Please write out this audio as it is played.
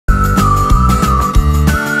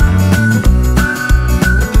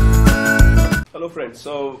Alright,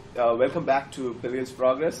 so welcome back to Pilgrim's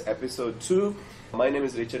Progress, episode 2. My name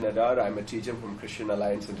is Richard Nadar. I'm a teacher from Christian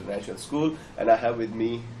Alliance International School, and I have with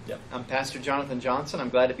me... I'm Pastor Jonathan Johnson. I'm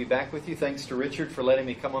glad to be back with you. Thanks to Richard for letting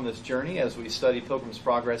me come on this journey as we study Pilgrim's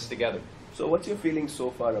Progress together. So what's your feeling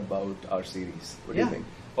so far about our series? What do you think?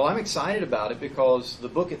 Well, I'm excited about it because the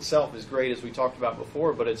book itself is great, as we talked about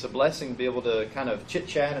before, but it's a blessing to be able to kind of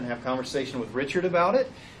chit-chat and have conversation with Richard about it.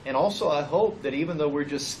 And also, I hope that even though we're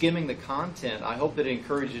just skimming the content, I hope that it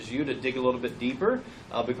encourages you to dig a little bit deeper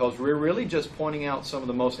because we're really just pointing out some of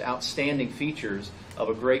the most outstanding features of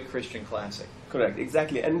a great Christian classic. Correct,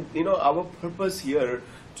 exactly. And, you know, our purpose here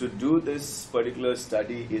to do this particular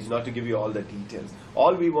study is not to give you all the details.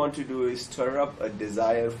 All we want to do is stir up a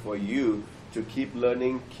desire for you to keep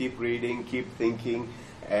learning, keep reading, keep thinking,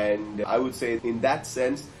 and I would say in that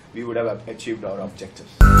sense, we would have achieved our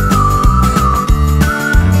objectives.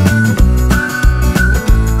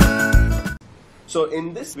 So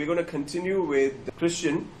in this, we're going to continue with the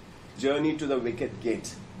Christian journey to the wicket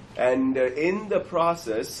gate. And in the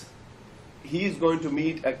process, he is going to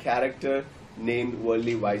meet a character named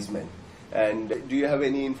Worldly Wiseman. And do you have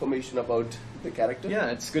any information about the character?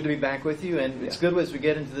 Yeah, it's good to be back with you, and it's good as we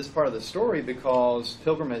get into this part of the story because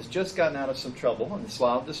Pilgrim has just gotten out of some trouble in the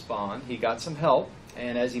Slough of Despond. He got some help,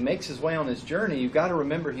 and as he makes his way on his journey, you've got to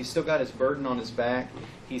remember he's still got his burden on his back.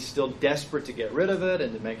 He's still desperate to get rid of it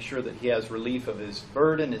and to make sure that he has relief of his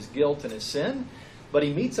burden, his guilt, and his sin. But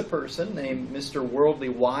he meets a person named Mr. Worldly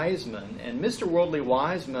Wiseman, and Mr. Worldly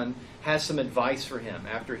Wiseman has some advice for him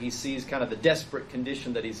after he sees kind of the desperate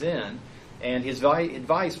condition that he's in. And his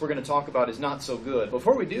advice we're going to talk about is not so good.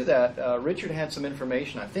 Before we do that, Richard had some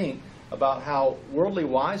information, I think, about how Worldly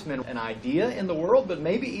Wiseman, an idea in the world, but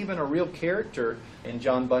maybe even a real character in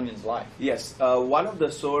John Bunyan's life. Yes, one of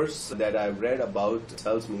the sources that I've read about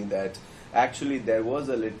tells me that actually there was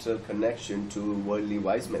a literal connection to Worldly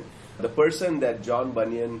Wiseman. The person that John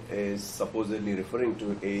Bunyan is supposedly referring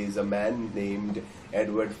to is a man named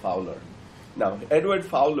Edward Fowler. Now, Edward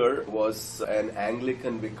Fowler was an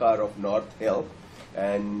Anglican vicar of North Hill,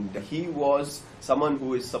 and he was someone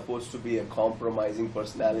who is supposed to be a compromising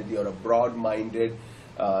personality or a broad-minded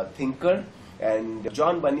thinker. And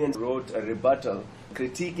John Bunyan wrote a rebuttal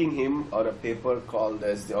critiquing him on a paper called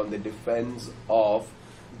as On the Defense of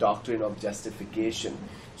Doctrine of Justification.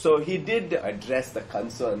 So he did address the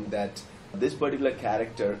concern that this particular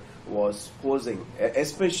character was posing,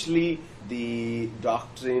 especially the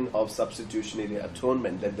doctrine of substitutionary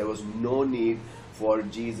atonement, that there was no need for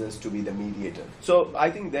Jesus to be the mediator. So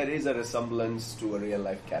I think there is a resemblance to a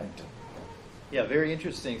real-life character. Yeah, very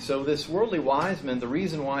interesting. So this Worldly Wiseman, the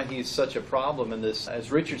reason why he's such a problem in this,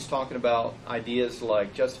 as Richard's talking about ideas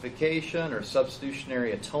like justification or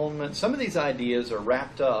substitutionary atonement, some of these ideas are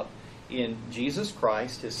wrapped up in Jesus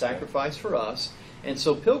Christ, His sacrifice for us. And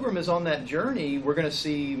so Pilgrim is on that journey. We're going to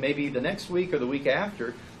see maybe the next week or the week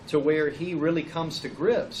after to where he really comes to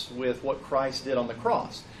grips with what Christ did on the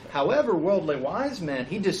cross. However, Worldly Wiseman,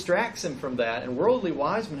 he distracts him from that, and Worldly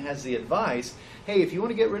Wiseman has the advice, hey, if you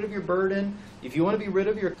want to get rid of your burden, if you want to be rid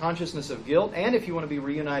of your consciousness of guilt, and if you want to be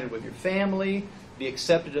reunited with your family, be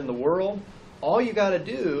accepted in the world, all you got to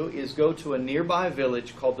do is go to a nearby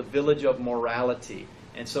village called the Village of Morality.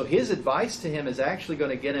 And so his advice to him is actually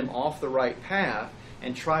going to get him off the right path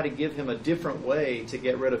and try to give him a different way to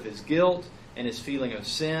get rid of his guilt and his feeling of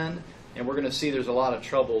sin. And we're going to see there's a lot of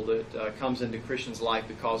trouble that comes into Christians' life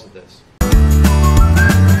because of this.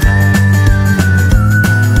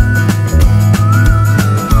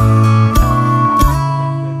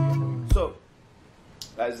 So,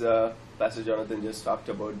 as Pastor Jonathan just talked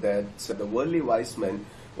about, that the Worldly Wiseman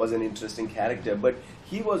was an interesting character, but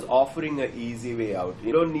he was offering an easy way out.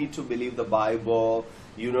 You don't need to believe the Bible.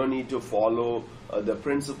 You don't need to follow the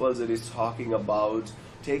principles that he's talking about.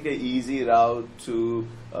 Take an easy route to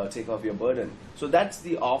take off your burden. So that's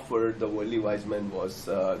the offer the Worldly Wiseman was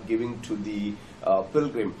giving to the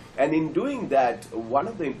pilgrim. And in doing that, one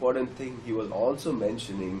of the important things he was also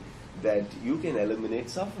mentioning that you can eliminate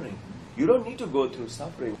suffering. You don't need to go through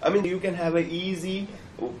suffering. I mean, you can have an easy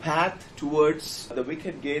path towards the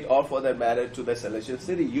wicket gate, or for that matter to the celestial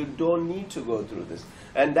city. You don't need to go through this.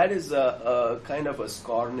 And that is a kind of a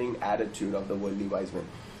scorning attitude of the Worldly Wiseman.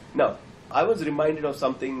 Now, I was reminded of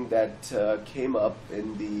something that came up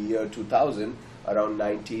in the year 2000, around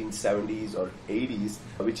 1970s or 80s,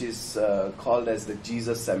 which is called as the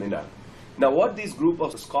Jesus Seminar. Now, what this group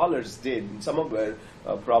of scholars did, some of them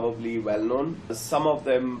were probably well-known, some of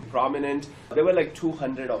them prominent. There were like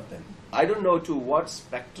 200 of them. I don't know to what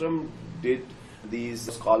spectrum did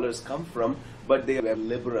these scholars come from, but they were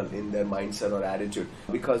liberal in their mindset or attitude,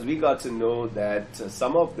 because we got to know that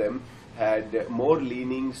some of them had more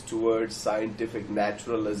leanings towards scientific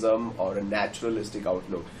naturalism or a naturalistic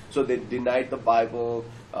outlook. So they denied the Bible,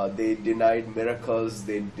 they denied miracles,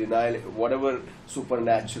 they denied whatever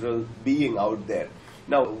supernatural being out there.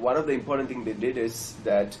 Now, one of the important things they did is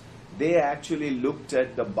that they actually looked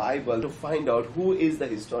at the Bible to find out who is the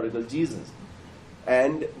historical Jesus.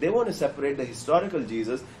 And they want to separate the historical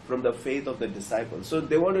Jesus from the faith of the disciples. So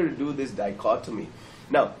they wanted to do this dichotomy.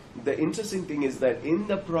 Now, the interesting thing is that in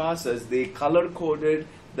the process, they color-coded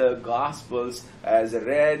the Gospels as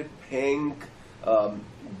red, pink,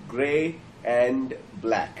 gray, and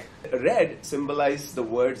black. Red symbolized the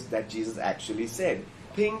words that Jesus actually said.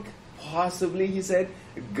 Pink, possibly he said.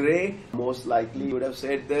 Gray, most likely he would have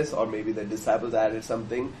said this, or maybe the disciples added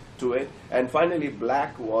something to it. And finally,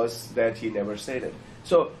 black was that he never said it.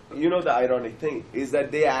 So, you know, the ironic thing is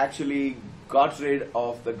that they actually got rid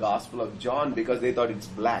of the Gospel of John because they thought it's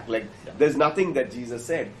black. Like, there's nothing that Jesus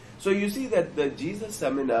said. So you see that the Jesus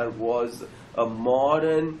Seminar was a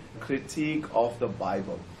modern critique of the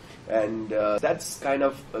Bible. And that's kind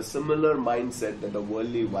of a similar mindset that the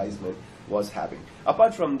Worldly Wiseman was having.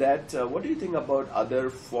 Apart from that, what do you think about other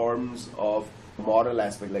forms of moral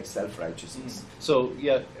aspect like self-righteousness? So,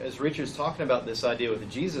 yeah, as Richard's talking about this idea with the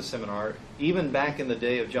Jesus Seminar, even back in the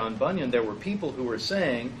day of John Bunyan, there were people who were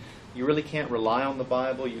saying, you really can't rely on the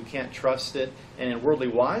Bible, you can't trust it. And in Worldly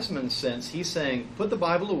Wiseman's sense, he's saying, put the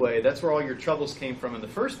Bible away, that's where all your troubles came from in the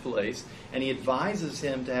first place. And he advises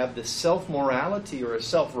him to have this self-morality or a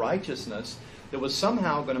self-righteousness that was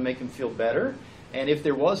somehow going to make him feel better, and if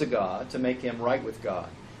there was a God, to make him right with God.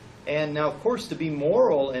 And now, of course, to be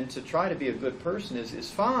moral and to try to be a good person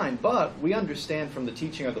is fine, but we understand from the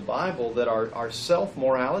teaching of the Bible that our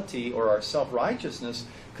self-morality or our self-righteousness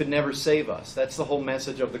could never save us. That's the whole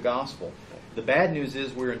message of the gospel. The bad news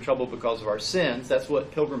is we're in trouble because of our sins. That's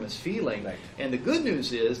what Pilgrim is feeling. Right. And the good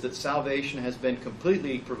news is that salvation has been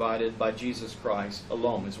completely provided by Jesus Christ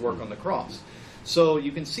alone, his work on the cross. So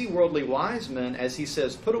you can see Worldly Wiseman, as he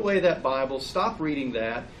says, put away that Bible, stop reading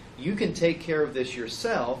that. You can take care of this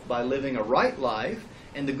yourself by living a right life.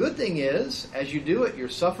 And the good thing is, as you do it, your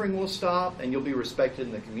suffering will stop and you'll be respected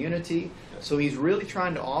in the community. So he's really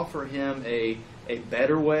trying to offer him a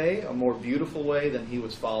better way, a more beautiful way than he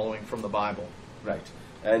was following from the Bible. Right.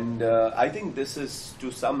 And I think this is,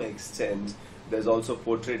 to some extent, there's also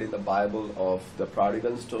portrayed in the Bible of the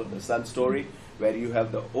prodigal story, the son story, where you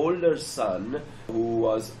have the older son who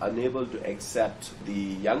was unable to accept the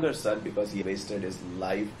younger son because he wasted his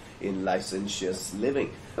life in licentious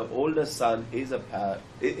living. The older son is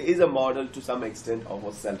a model to some extent of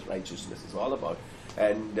what self-righteousness is all about.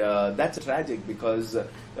 And that's tragic because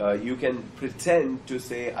you can pretend to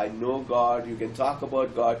say, I know God, you can talk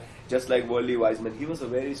about God, just like Worldly Wiseman. He was a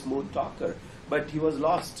very smooth talker, but he was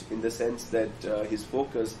lost in the sense that his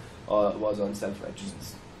focus was on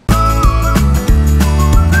self-righteousness.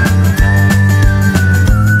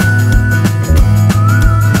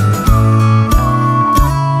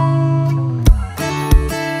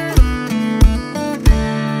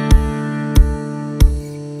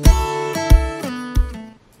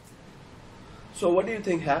 So what do you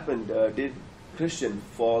think happened? Did Christian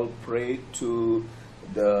fall prey to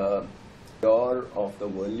the door of the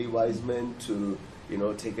Worldly Wiseman to,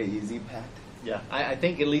 take an easy path? Yeah, I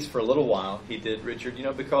think at least for a little while he did, Richard,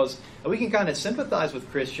 because we can kind of sympathize with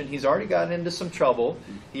Christian. He's already gotten into some trouble.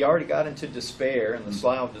 He already got into despair and the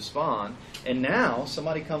slough of despond. And now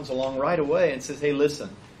somebody comes along right away and says, hey, listen,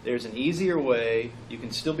 there's an easier way. You can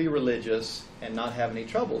still be religious and not have any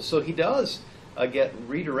trouble. So he does get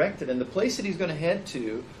redirected. And the place that he's going to head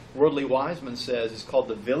to, Worldly Wiseman says, is called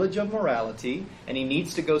the Village of Morality. And he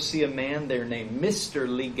needs to go see a man there named Mr.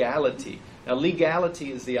 Legality. Now,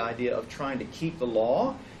 legality is the idea of trying to keep the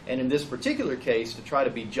law, and in this particular case, to try to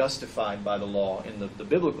be justified by the law in the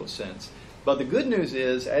biblical sense. But the good news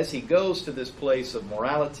is, as he goes to this place of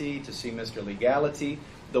morality, to see Mr. Legality,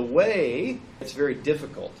 the way, it's very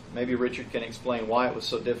difficult. Maybe Richard can explain why it was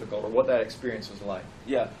so difficult, or what that experience was like.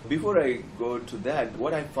 Yeah, before I go to that,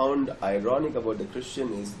 what I found ironic about the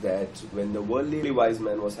Christian is that when the Worldly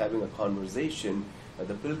Wiseman was having a conversation,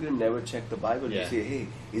 the Pilgrim never checked the Bible to say, hey,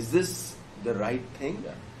 is this the right thing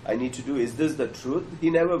I need to do? Is this the truth? He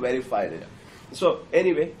never verified it. So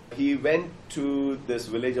anyway, he went to this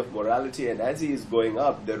village of morality, and as he is going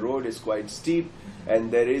up, the road is quite steep, and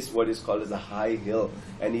there is what is called as a high hill.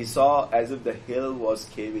 And he saw as if the hill was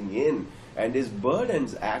caving in, and his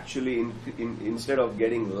burdens actually, instead of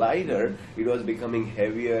getting lighter, it was becoming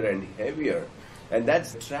heavier and heavier. And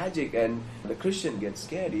that's tragic, and the Christian gets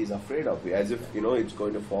scared. He's afraid of it, as if, it's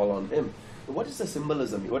going to fall on him. What is the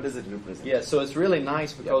symbolism? What does it represent? Yeah, so it's really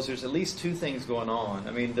nice because there's at least two things going on.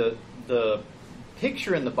 I mean, the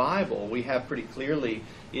picture in the Bible we have pretty clearly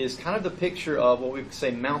is kind of the picture of what we would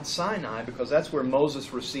say Mount Sinai, because that's where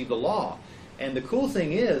Moses received the law. And the cool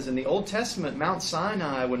thing is, in the Old Testament, Mount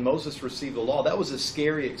Sinai, when Moses received the law, that was a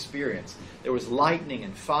scary experience. There was lightning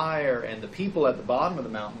and fire, and the people at the bottom of the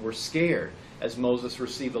mountain were scared as Moses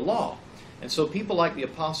received the law. And so people like the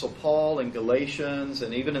Apostle Paul in Galatians,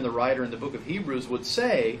 and even in the writer in the book of Hebrews, would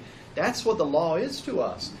say, that's what the law is to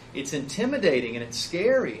us. It's intimidating and it's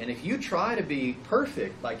scary. And if you try to be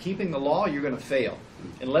perfect by keeping the law, you're going to fail.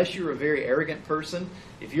 Unless you're a very arrogant person,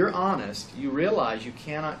 if you're honest, you realize you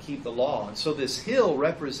cannot keep the law. And so this hill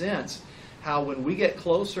represents how when we get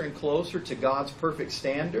closer and closer to God's perfect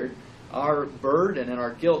standard, our burden and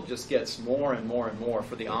our guilt just gets more and more and more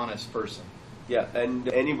for the honest person. Yeah, and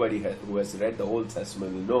anybody who has read the Old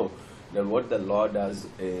Testament will know that what the law does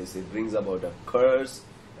is it brings about a curse,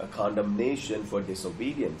 a condemnation for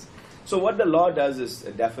disobedience. So what the law does is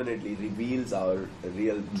definitely reveals our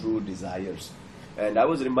real true desires. And I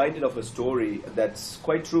was reminded of a story that's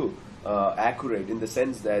quite true, accurate, in the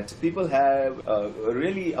sense that people have a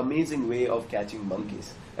really amazing way of catching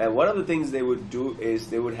monkeys. And one of the things they would do is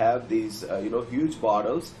they would have these huge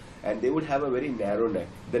bottles, and they would have a very narrow neck.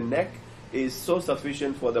 The neck is so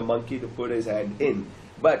sufficient for the monkey to put his hand in,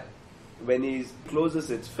 but when he closes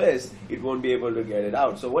its fist, it won't be able to get it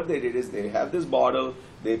out. So what they did is they have this bottle,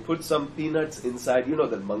 they put some peanuts inside. You know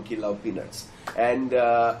that monkey love peanuts. And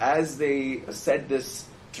as they set this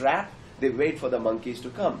trap, they wait for the monkeys to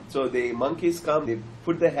come. So the monkeys come, they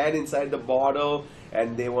put the hand inside the bottle,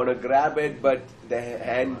 and they want to grab it, but the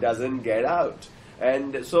hand doesn't get out.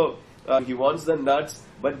 And so he wants the nuts,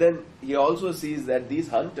 but then he also sees that these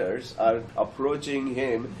hunters are approaching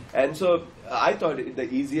him. And so I thought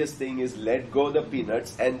the easiest thing is let go the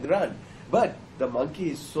peanuts and run. But the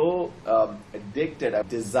monkey is so addicted,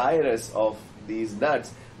 desirous of these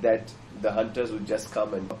nuts, that the hunters would just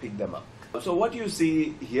come and pick them up. So what you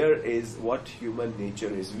see here is what human nature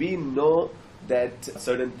is. We know that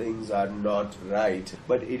certain things are not right,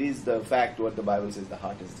 but it is the fact what the Bible says, the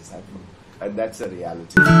heart is deceitful. And that's a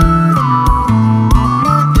reality.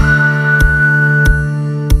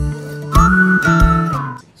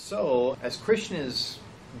 So, as Christian is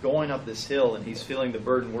going up this hill and he's feeling the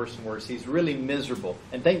burden worse and worse, he's really miserable.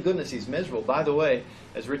 And thank goodness he's miserable. By the way,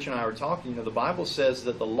 as Rich and I were talking, the Bible says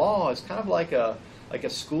that the law is kind of like a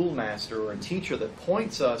schoolmaster or a teacher that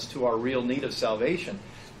points us to our real need of salvation.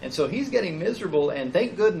 And so he's getting miserable, and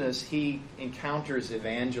thank goodness he encounters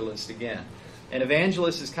Evangelist again. And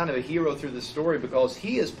Evangelist is kind of a hero through the story because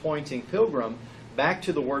he is pointing Pilgrim back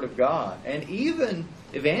to the Word of God. And even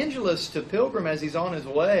Evangelist to Pilgrim, as he's on his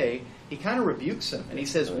way, he kind of rebukes him. And he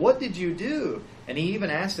says, what did you do? And he even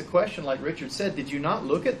asked the question, like Richard said, did you not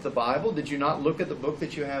look at the Bible? Did you not look at the book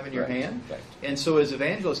that you have in your hand? Right. And so as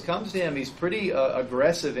Evangelist comes to him, he's pretty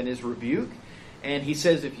aggressive in his rebuke. And he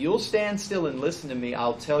says, if you'll stand still and listen to me,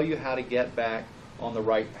 I'll tell you how to get back on the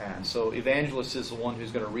right path. So Evangelist is the one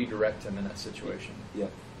who's going to redirect him in that situation. Yeah,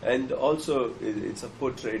 and also it's a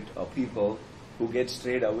portrait of people who get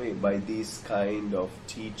strayed away by these kind of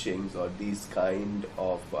teachings or these kind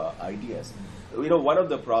of ideas. One of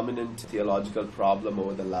the prominent theological problem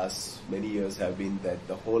over the last many years have been that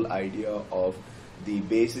the whole idea of the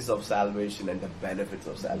basis of salvation and the benefits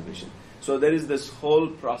of salvation. So there is this whole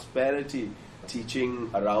prosperity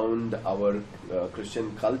teaching around our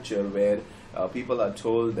Christian culture where people are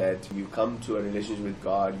told that you come to a relationship with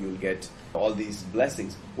God, you'll get all these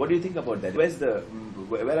blessings. What do you think about that?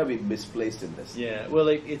 Where are we misplaced in this? Yeah, well,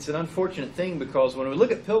 it's an unfortunate thing because when we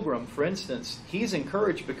look at Pilgrim, for instance, he's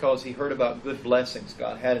encouraged because he heard about good blessings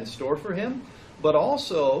God had in store for him, but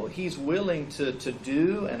also he's willing to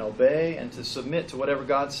do and obey and to submit to whatever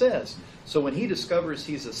God says. So when he discovers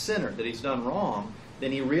he's a sinner, that he's done wrong,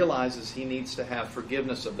 then he realizes he needs to have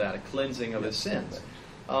forgiveness of that, a cleansing of his sins.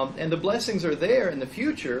 And the blessings are there in the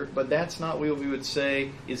future, but that's not what we would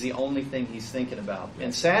say is the only thing he's thinking about.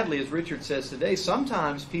 And sadly, as Richard says today,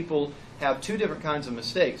 sometimes people have two different kinds of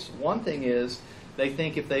mistakes. One thing is they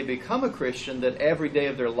think if they become a Christian that every day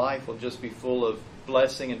of their life will just be full of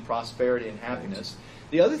blessing and prosperity and happiness.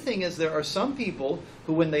 The other thing is there are some people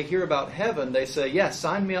who when they hear about heaven, they say, yeah,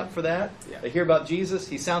 sign me up for that. Yeah. They hear about Jesus,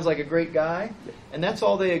 he sounds like a great guy. Yeah. And that's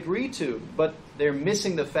all they agree to. But they're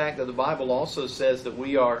missing the fact that the Bible also says that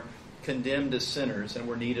we are condemned as sinners and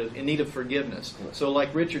we're in need of forgiveness. Right. So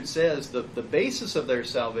like Richard says, the basis of their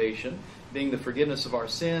salvation being the forgiveness of our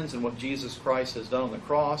sins and what Jesus Christ has done on the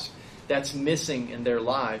cross, that's missing in their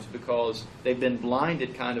lives because they've been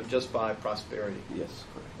blinded kind of just by prosperity. Yes,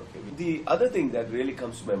 correct. The other thing that really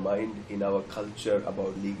comes to my mind in our culture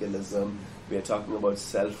about legalism, we are talking about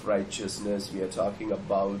self-righteousness, we are talking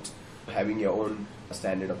about having your own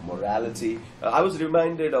standard of morality. I was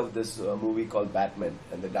reminded of this movie called Batman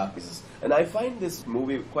and the Dark Pieces. And I find this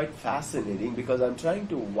movie quite fascinating because I'm trying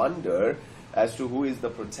to wonder as to who is the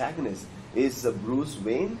protagonist. Is Bruce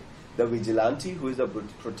Wayne the vigilante who is the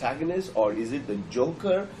protagonist, or is it the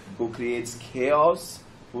Joker who creates chaos,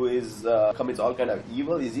 who is commits all kind of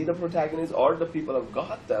evil? Is he the protagonist, or the people of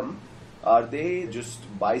Gotham? Are they just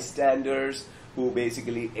bystanders who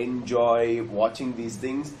basically enjoy watching these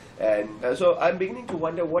things? And so I'm beginning to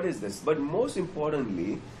wonder, what is this? But most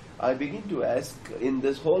importantly, I begin to ask, in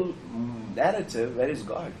this whole narrative, where is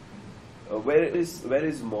God? Where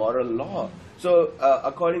is moral law? So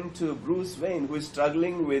according to Bruce Wayne, who is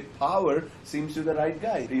struggling with power, seems to be the right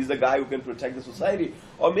guy. He's the guy who can protect the society.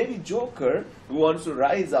 Or maybe Joker, who wants to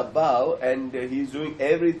rise above, and he's doing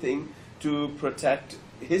everything to protect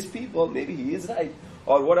his people. Maybe he is right.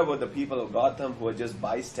 Or what about the people of Gotham who are just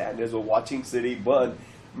bystanders or watching city burn?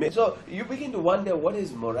 So you begin to wonder, what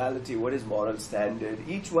is morality? What is moral standard?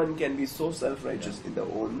 Each one can be so self-righteous in their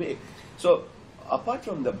own way. So apart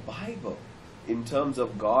from the Bible, in terms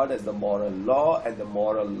of God as the moral law and the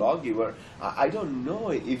moral lawgiver, I don't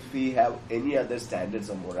know if we have any other standards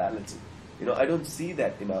of morality. I don't see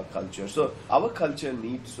that in our culture. So our culture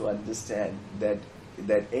needs to understand that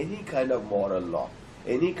any kind of moral law,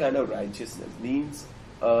 any kind of righteousness needs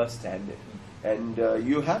a standard. And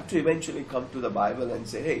you have to eventually come to the Bible and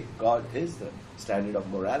say, hey, God is the standard of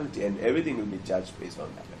morality, and everything will be judged based on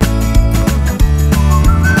that.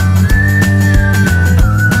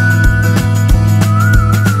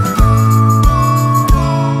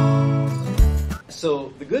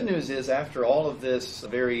 So the good news is, after all of this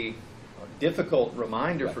very difficult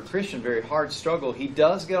reminder for Christian, very hard struggle, he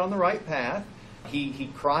does get on the right path.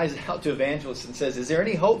 He cries out to Evangelist and says, is there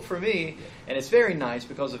any hope for me? And it's very nice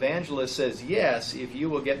because Evangelist says, yes, if you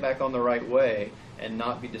will get back on the right way and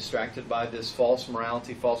not be distracted by this false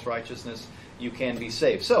morality, false righteousness, you can be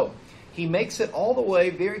saved. So he makes it all the way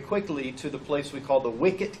very quickly to the place we call the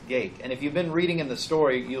Wicket Gate. And if you've been reading in the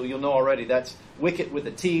story, you'll know already that's wicket with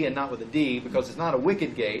a T and not with a D, because it's not a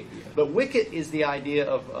wicket gate. But wicket is the idea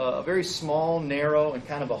of a very small, narrow, and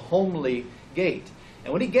kind of a homely gate.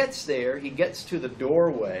 And when he gets there, he gets to the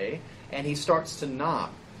doorway and he starts to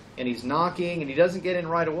knock. And he's knocking, and he doesn't get in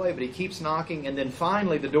right away, but he keeps knocking, and then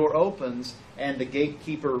finally the door opens and the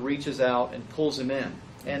gatekeeper reaches out and pulls him in.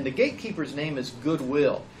 And the gatekeeper's name is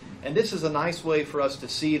Goodwill. And this is a nice way for us to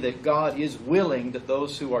see that God is willing that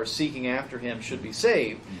those who are seeking after Him should be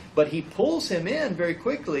saved. But He pulls him in very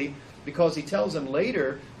quickly, because He tells him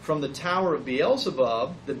later, from the Tower of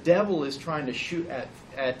Beelzebub, the devil is trying to shoot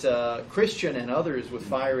at Christian and others with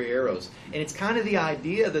fiery arrows. And it's kind of the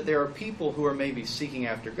idea that there are people who are maybe seeking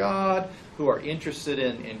after God, who are interested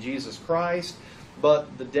in Jesus Christ,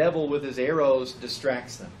 but the devil with his arrows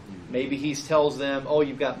distracts them. Maybe he tells them, oh,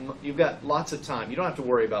 you've got lots of time. You don't have to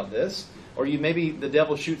worry about this. Or maybe the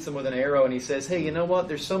devil shoots them with an arrow and he says, hey, you know what?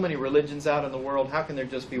 There's so many religions out in the world. How can there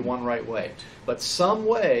just be one right way? But some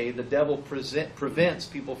way the devil prevents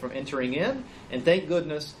people from entering in. And thank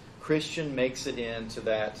goodness, Christian makes it into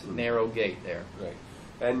that narrow gate there. Right.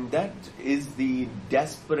 And that is the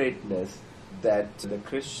desperateness that the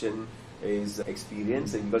Christian is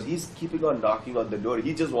experiencing, because he's keeping on knocking on the door.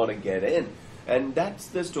 He just wants to get in. And that's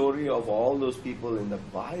the story of all those people in the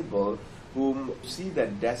Bible whom see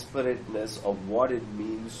that desperateness of what it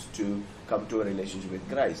means to come to a relationship with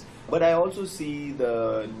Christ. But I also see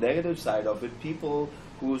the negative side of it, people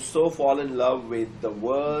who so fall in love with the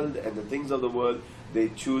world and the things of the world, they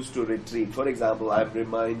choose to retreat. For example, I'm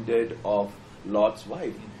reminded of Lot's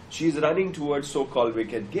wife. She's running towards so-called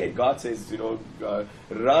wicket gate. God says,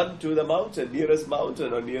 run to the mountain, nearest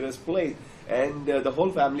mountain or nearest place. And the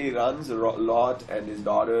whole family runs, Lot and his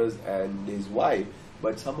daughters and his wife.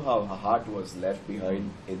 But somehow her heart was left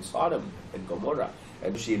behind in Sodom and Gomorrah.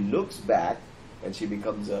 And she looks back and she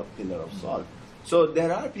becomes a pillar of salt. So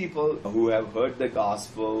there are people who have heard the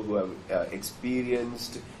gospel, who have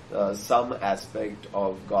experienced some aspect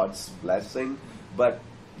of God's blessing, but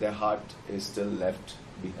their heart is still left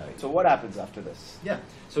behind. So what happens after this? Yeah.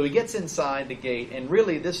 So he gets inside the gate, and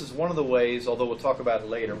really this is one of the ways, although we'll talk about it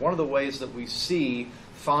later, one of the ways that we see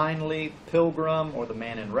finally Pilgrim, or the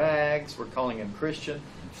man in rags, we're calling him Christian,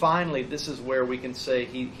 finally this is where we can say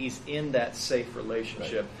he's in that safe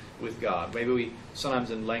relationship with God. Maybe we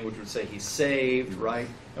sometimes in language would say he's saved, right?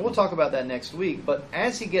 And we'll talk about that next week. But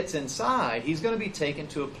as he gets inside, he's going to be taken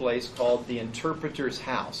to a place called the interpreter's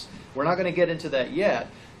house. We're not going to get into that yet,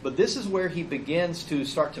 But this is where he begins to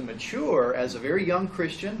start to mature as a very young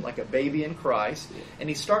Christian, like a baby in Christ, and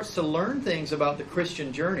he starts to learn things about the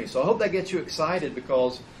Christian journey. So I hope that gets you excited,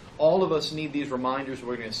 because all of us need these reminders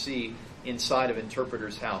we're going to see inside of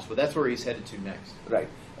Interpreter's House. But that's where he's headed to next. Right.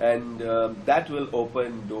 And that will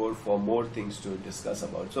open door for more things to discuss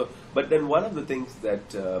about. So, but then one of the things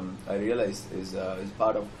that I realized is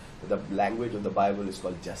part of the language of the Bible is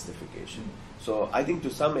called justification. So I think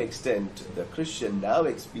to some extent the Christian now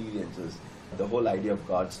experiences the whole idea of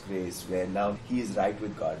God's grace, where now he is right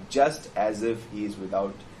with God, just as if he is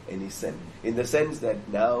without any sin. In the sense that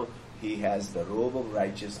now he has the robe of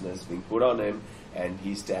righteousness being put on him, and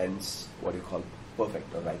he stands what you call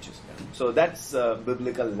perfect or righteous. So that's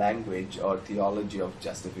biblical language or theology of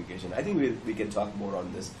justification. I think we can talk more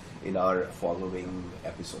on this in our following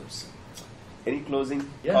episodes. Any closing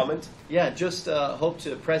comment? Yeah, just hope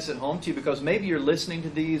to press it home to you, because maybe you're listening to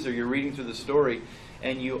these or you're reading through the story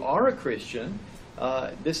and you are a Christian.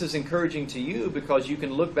 This is encouraging to you, because you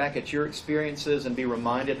can look back at your experiences and be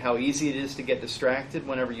reminded how easy it is to get distracted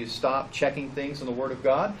whenever you stop checking things in the Word of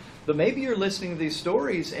God. But maybe you're listening to these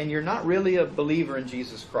stories and you're not really a believer in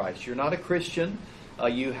Jesus Christ. You're not a Christian.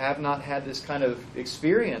 You have not had this kind of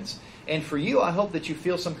experience. And for you, I hope that you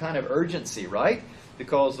feel some kind of urgency, right?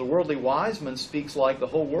 Because the Worldly Wiseman speaks like the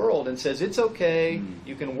whole world and says, it's okay,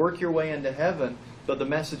 you can work your way into heaven. But the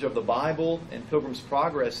message of the Bible and Pilgrim's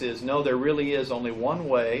Progress is, no, there really is only one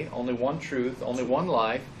way, only one truth, only one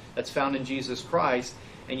life that's found in Jesus Christ.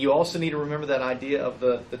 And you also need to remember that idea of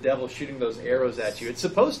the devil shooting those arrows at you. It's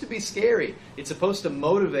supposed to be scary. It's supposed to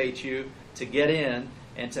motivate you to get in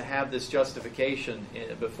and to have this justification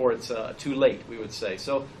before it's too late, we would say.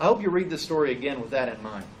 So I hope you read the story again with that in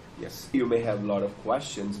mind. Yes. You may have a lot of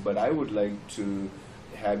questions, but I would like to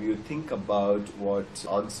have you think about what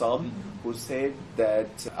Anselm, who said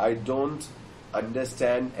that I don't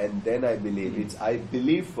understand and then I believe. It's I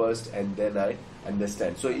believe first and then I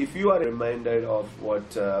understand. So if you are reminded of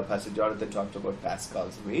what Pastor Jonathan talked about,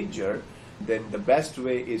 Pascal's wager, then the best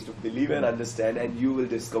way is to believe and understand, and you will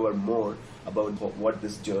discover more about what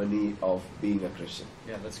this journey of being a Christian.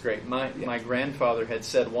 Yeah, that's great. My grandfather had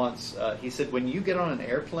said once, he said, when you get on an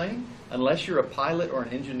airplane, unless you're a pilot or an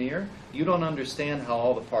engineer, you don't understand how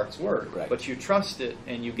all the parts work, but you trust it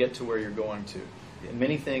and you get to where you're going to. And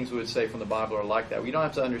many things we would say from the Bible are like that. You don't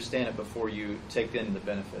have to understand it before you take in the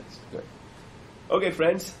benefits. Good. Okay,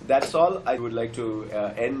 friends, that's all. I would like to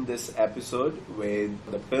end this episode with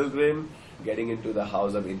the Pilgrim getting into the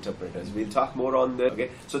house of interpreters. We'll talk more on that. Okay,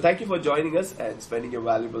 so thank you for joining us and spending your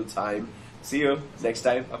valuable time. See you next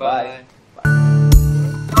time. Bye-bye.